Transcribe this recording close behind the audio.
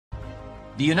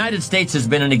The United States has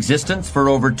been in existence for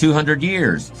over 200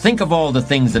 years. Think of all the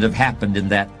things that have happened in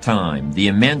that time, the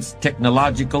immense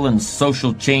technological and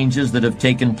social changes that have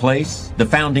taken place. The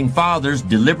Founding Fathers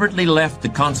deliberately left the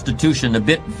Constitution a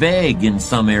bit vague in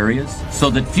some areas so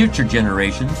that future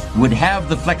generations would have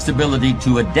the flexibility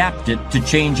to adapt it to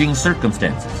changing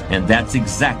circumstances. And that's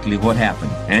exactly what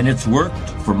happened. And it's worked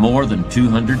for more than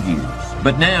 200 years.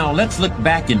 But now, let's look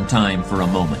back in time for a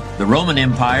moment. The Roman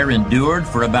Empire endured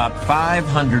for about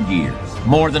 500 years.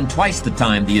 More than twice the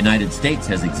time the United States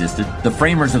has existed. The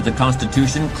framers of the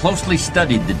Constitution closely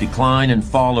studied the decline and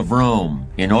fall of Rome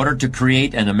in order to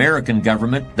create an American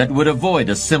government that would avoid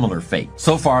a similar fate.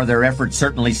 So far, their efforts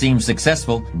certainly seem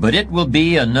successful, but it will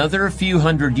be another few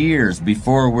hundred years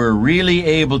before we're really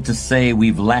able to say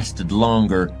we've lasted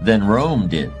longer than Rome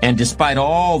did. And despite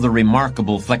all the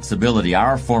remarkable flexibility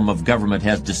our form of government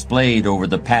has displayed over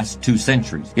the past 2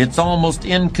 centuries, it's almost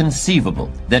inconceivable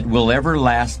that we'll ever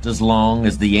last as long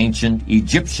as the ancient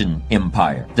Egyptian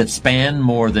empire that spanned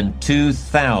more than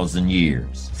 2,000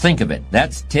 years. Think of it.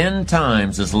 That's 10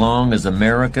 times as long as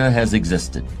America has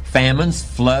existed. Famines,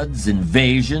 floods,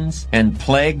 invasions, and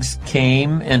plagues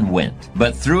came and went.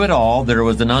 But through it all, there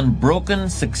was an unbroken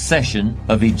succession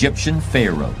of Egyptian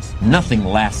pharaohs. Nothing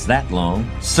lasts that long,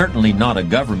 certainly not a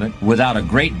government, without a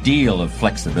great deal of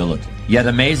flexibility. Yet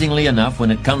amazingly enough,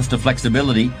 when it comes to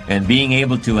flexibility and being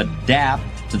able to adapt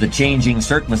to the changing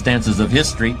circumstances of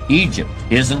history, Egypt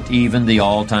isn't even the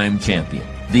all-time champion.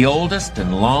 The oldest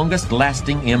and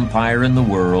longest-lasting empire in the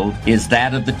world is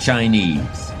that of the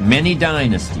Chinese. Many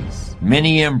dynasties,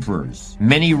 many emperors,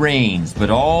 many reigns, but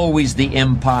always the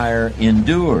empire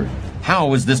endured. How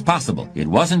was this possible? It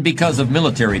wasn't because of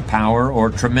military power or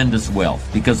tremendous wealth,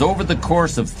 because over the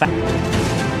course of thousands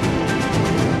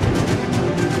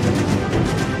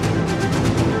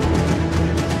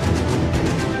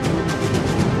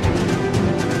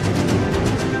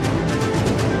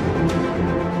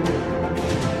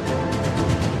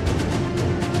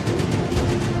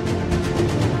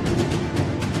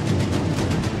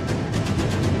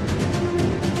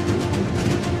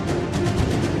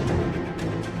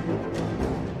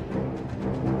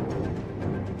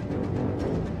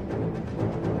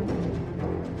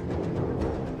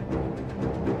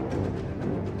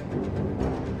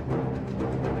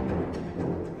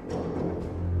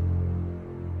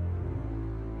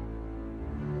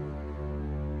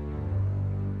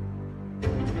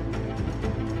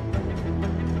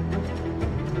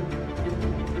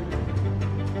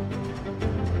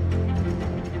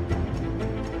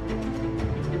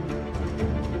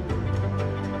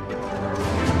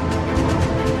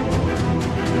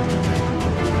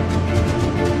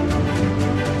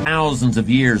of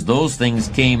years, those things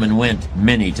came and went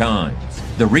many times.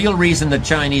 The real reason the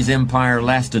Chinese Empire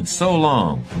lasted so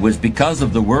long was because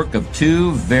of the work of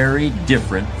 2 very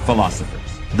different philosophers.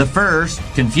 The first,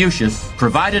 Confucius,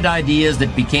 provided ideas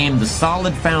that became the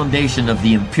solid foundation of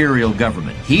the imperial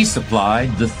government. He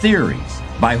supplied the theories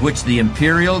by which the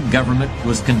imperial government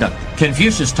was conducted.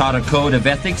 Confucius taught a code of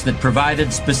ethics that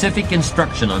provided specific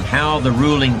instruction on how the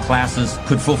ruling classes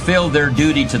could fulfill their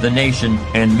duty to the nation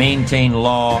and maintain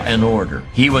law and order.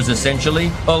 He was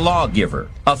essentially a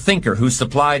lawgiver, a thinker who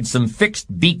supplied some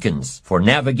fixed beacons for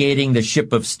navigating the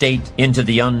ship of state into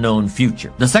the unknown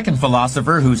future. The second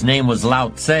philosopher, whose name was Lao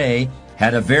Tse,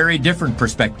 had a very different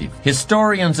perspective.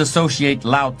 Historians associate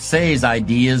Lao Tse's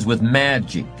ideas with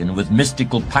magic and with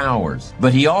mystical powers,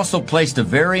 but he also placed a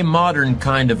very modern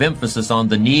kind of emphasis on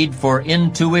the need for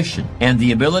intuition and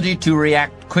the ability to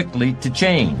react quickly to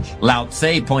change. Lao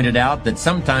Tse pointed out that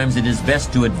sometimes it is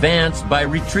best to advance by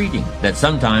retreating, that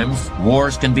sometimes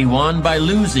wars can be won by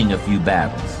losing a few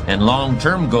battles, and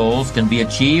long-term goals can be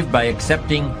achieved by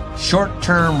accepting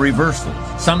short-term reversals.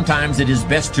 Sometimes it is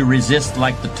best to resist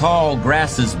like the tall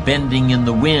grasses bending in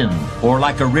the wind, or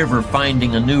like a river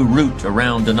finding a new route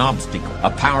around an obstacle.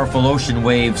 A powerful ocean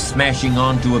wave smashing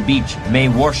onto a beach may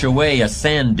wash away a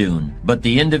sand dune, but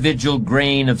the individual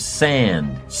grain of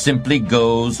sand simply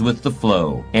goes with the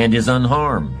flow and is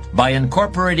unharmed. By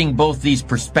incorporating both these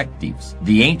perspectives,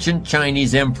 the ancient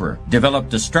Chinese emperor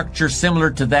developed a structure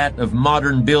similar to that of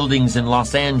modern buildings in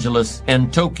Los Angeles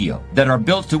and Tokyo that are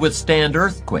built to withstand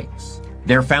earthquakes.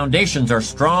 Their foundations are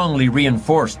strongly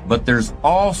reinforced, but there's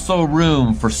also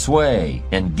room for sway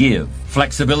and give.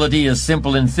 Flexibility is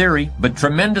simple in theory, but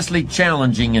tremendously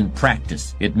challenging in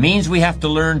practice. It means we have to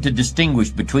learn to distinguish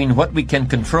between what we can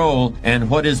control and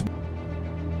what is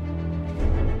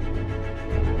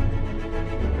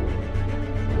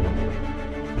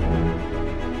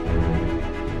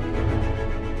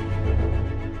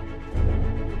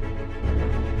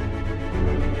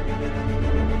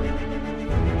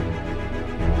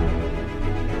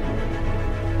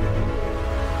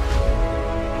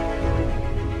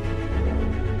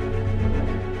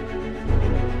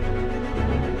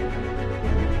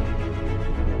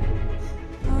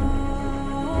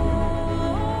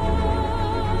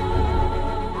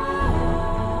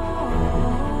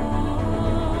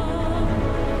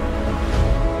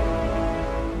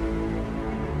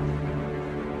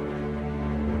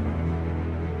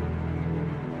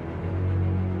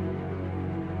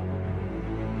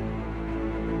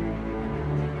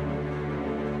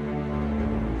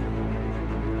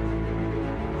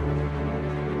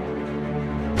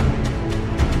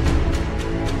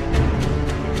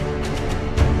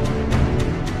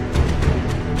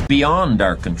beyond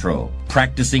our control.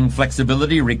 Practicing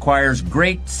flexibility requires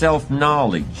great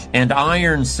self-knowledge and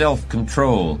iron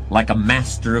self-control, like a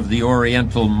master of the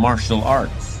Oriental martial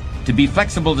arts. To be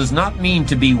flexible does not mean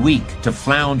to be weak, to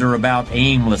flounder about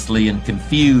aimlessly and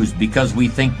confused because we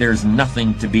think there's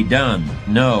nothing to be done.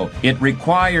 No, it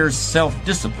requires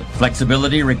self-discipline.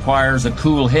 Flexibility requires a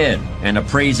cool head, an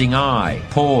appraising eye,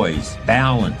 poise,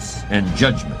 balance, and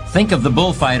judgment. Think of the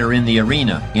bullfighter in the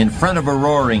arena, in front of a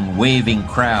roaring, waving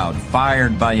crowd,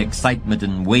 fired by excitement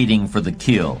and waiting for the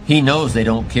kill. He knows they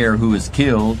don't care who is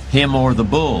killed, him or the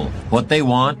bull. What they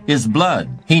want is blood.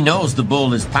 He knows the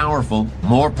bull is powerful,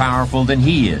 more powerful than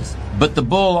he is. But the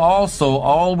bull also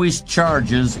always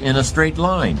charges in a straight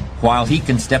line, while he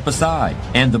can step aside.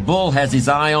 And the bull has his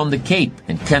eye on the cape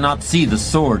and cannot see the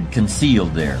sword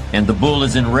concealed there. And the bull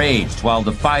is enraged, while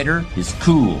the fighter is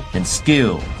cool and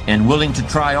skilled and willing to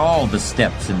try all the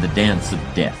steps in the dance of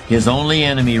death. His only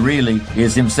enemy, really,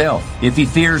 is himself. If he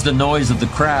fears the noise of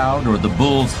the crowd or the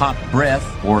bull's hot breath,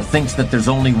 or thinks that there's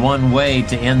only one way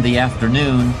to end the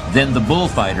afternoon, then the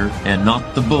bullfighter, and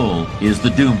not the bull, is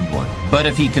the doomed one. But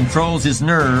if he controls his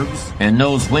nerves and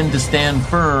knows when to stand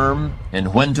firm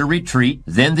and when to retreat,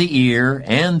 then the ear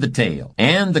and the tail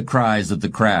and the cries of the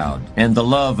crowd and the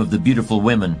love of the beautiful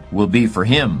women will be for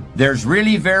him. There's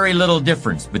really very little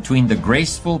difference between the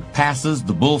graceful passes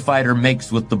the bullfighter makes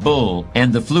with the bull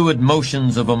and the fluid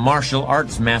motions of a martial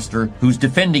arts master who's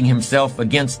defending himself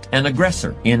against an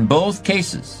aggressor. In both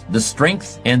cases, the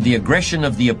strength and the aggression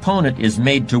of the opponent is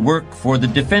made to work for the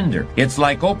defender. It's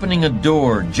like opening a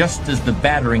door just as the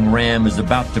battering ram is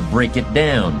about to break it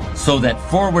down, so that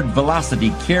forward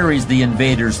velocity carries the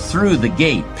invaders through the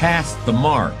gate, past the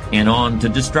mark, and on to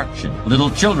destruction. Little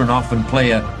children often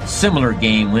play a similar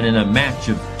game when in a match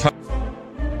of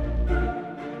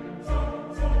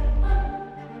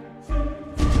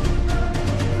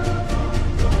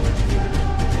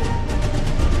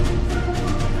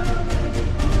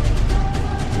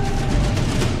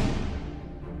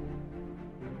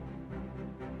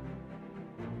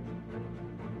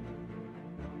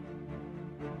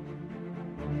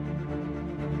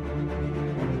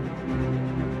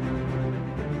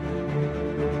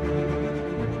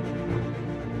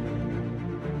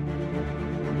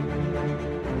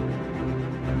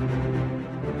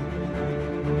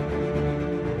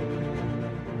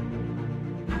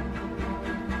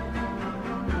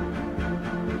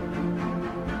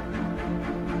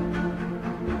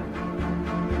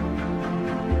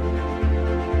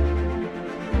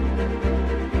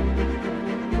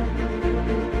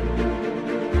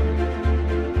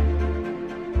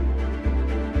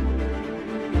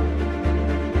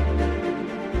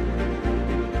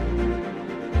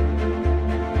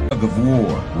of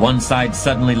war. One side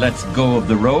suddenly lets go of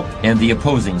the rope and the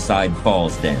opposing side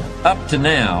falls down. Up to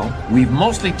now, we've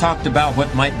mostly talked about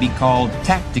what might be called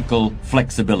tactical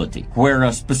flexibility, where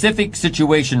a specific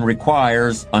situation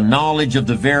requires a knowledge of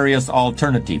the various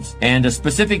alternatives, and a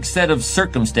specific set of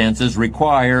circumstances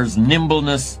requires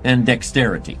nimbleness and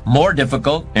dexterity. More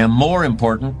difficult and more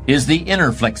important is the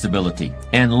inner flexibility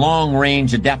and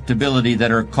long-range adaptability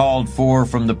that are called for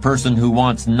from the person who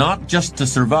wants not just to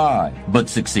survive, but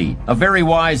succeed. A very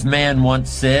wise man once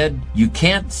said, "You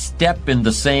can't step in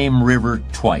the same river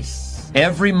twice."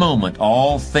 Every moment,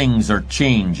 all things are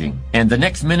changing, and the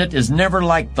next minute is never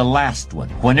like the last one.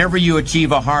 Whenever you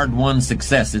achieve a hard-won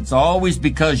success, it's always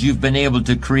because you've been able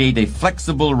to create a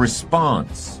flexible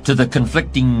response to the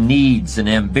conflicting needs and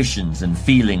ambitions and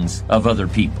feelings of other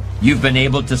people. You've been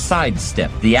able to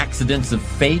sidestep the accidents of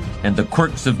fate and the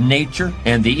quirks of nature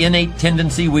and the innate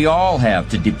tendency we all have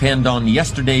to depend on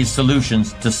yesterday's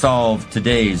solutions to solve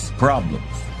today's problems.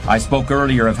 I spoke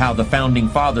earlier of how the Founding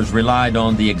Fathers relied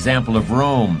on the example of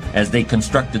Rome as they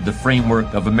constructed the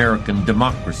framework of American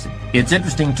democracy. It's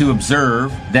interesting to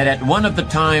observe that at one of the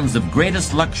times of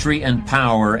greatest luxury and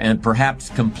power and perhaps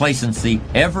complacency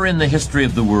ever in the history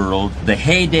of the world, the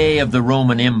heyday of the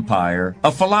Roman Empire,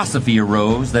 a philosophy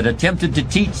arose that attempted to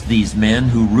teach these men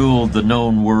who ruled the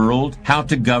known world how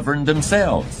to govern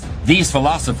themselves. These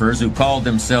philosophers, who called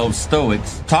themselves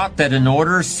Stoics, taught that in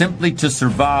order simply to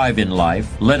survive in life,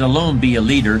 let alone be a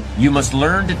leader, you must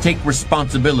learn to take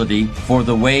responsibility for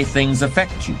the way things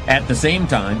affect you. At the same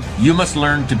time, you must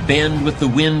learn to bend with the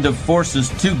wind of forces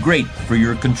too great for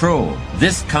your control.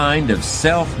 This kind of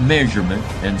self-measurement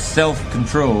and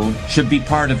self-control should be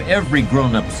part of every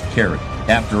grown-up's character.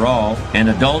 After all, an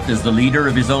adult is the leader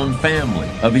of his own family,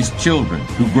 of his children,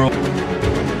 who grow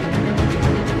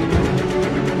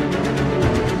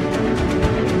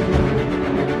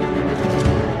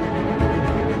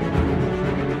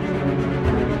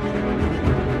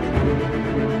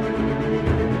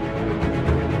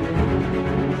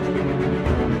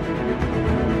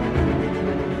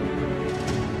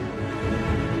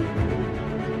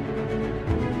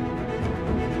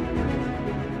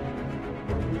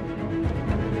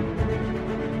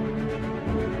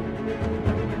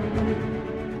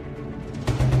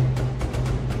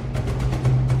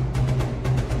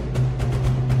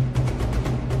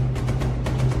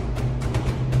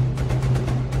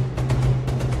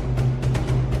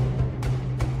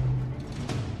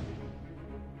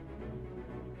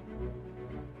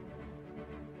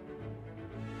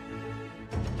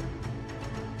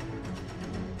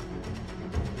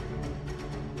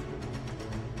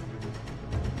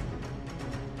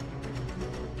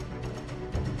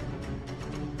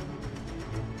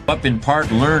up in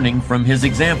part learning from his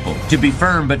example. To be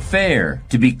firm but fair,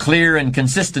 to be clear and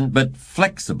consistent but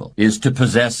flexible, is to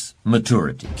possess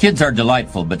maturity. Kids are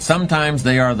delightful, but sometimes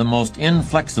they are the most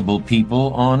inflexible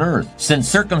people on earth. Since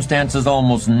circumstances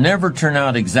almost never turn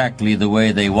out exactly the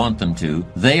way they want them to,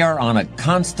 they are on a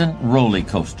constant roller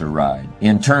coaster ride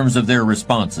in terms of their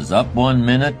responses, up 1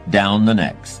 minute, down the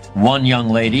next. One young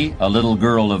lady, a little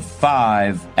girl of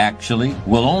 5 actually,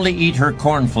 will only eat her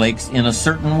cornflakes in a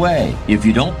certain way. If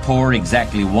you don't pour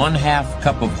exactly 1/2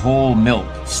 cup of whole milk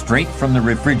straight from the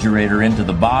refrigerator into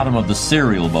the bottom of the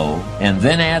cereal bowl, and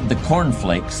then add the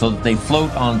cornflakes so that they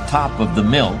float on top of the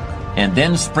milk, and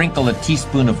then sprinkle a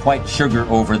teaspoon of white sugar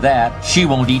over that, she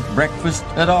won't eat breakfast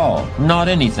at all. Not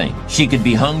anything. She could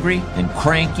be hungry and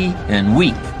cranky and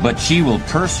weak, but she will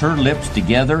purse her lips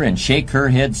together and shake her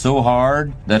head so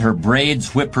hard that her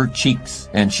braids whip her cheeks,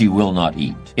 and she will not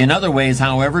eat. In other ways,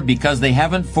 however, because they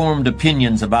haven't formed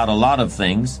opinions about a lot of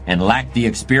things and lack the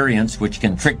experience which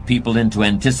can trick people into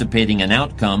anticipating an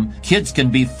outcome, kids can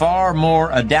be far more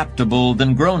adaptable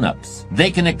than grown-ups. They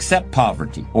can accept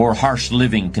poverty or harsh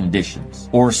living conditions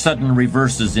or sudden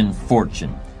reverses in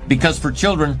fortune. Because for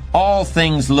children, all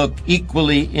things look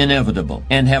equally inevitable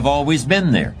and have always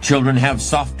been there. Children have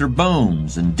softer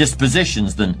bones and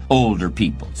dispositions than older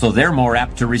people, so they're more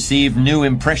apt to receive new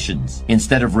impressions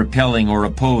instead of repelling or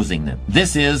opposing them.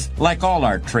 This is, like all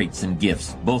our traits and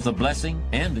gifts, both a blessing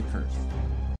and a curse.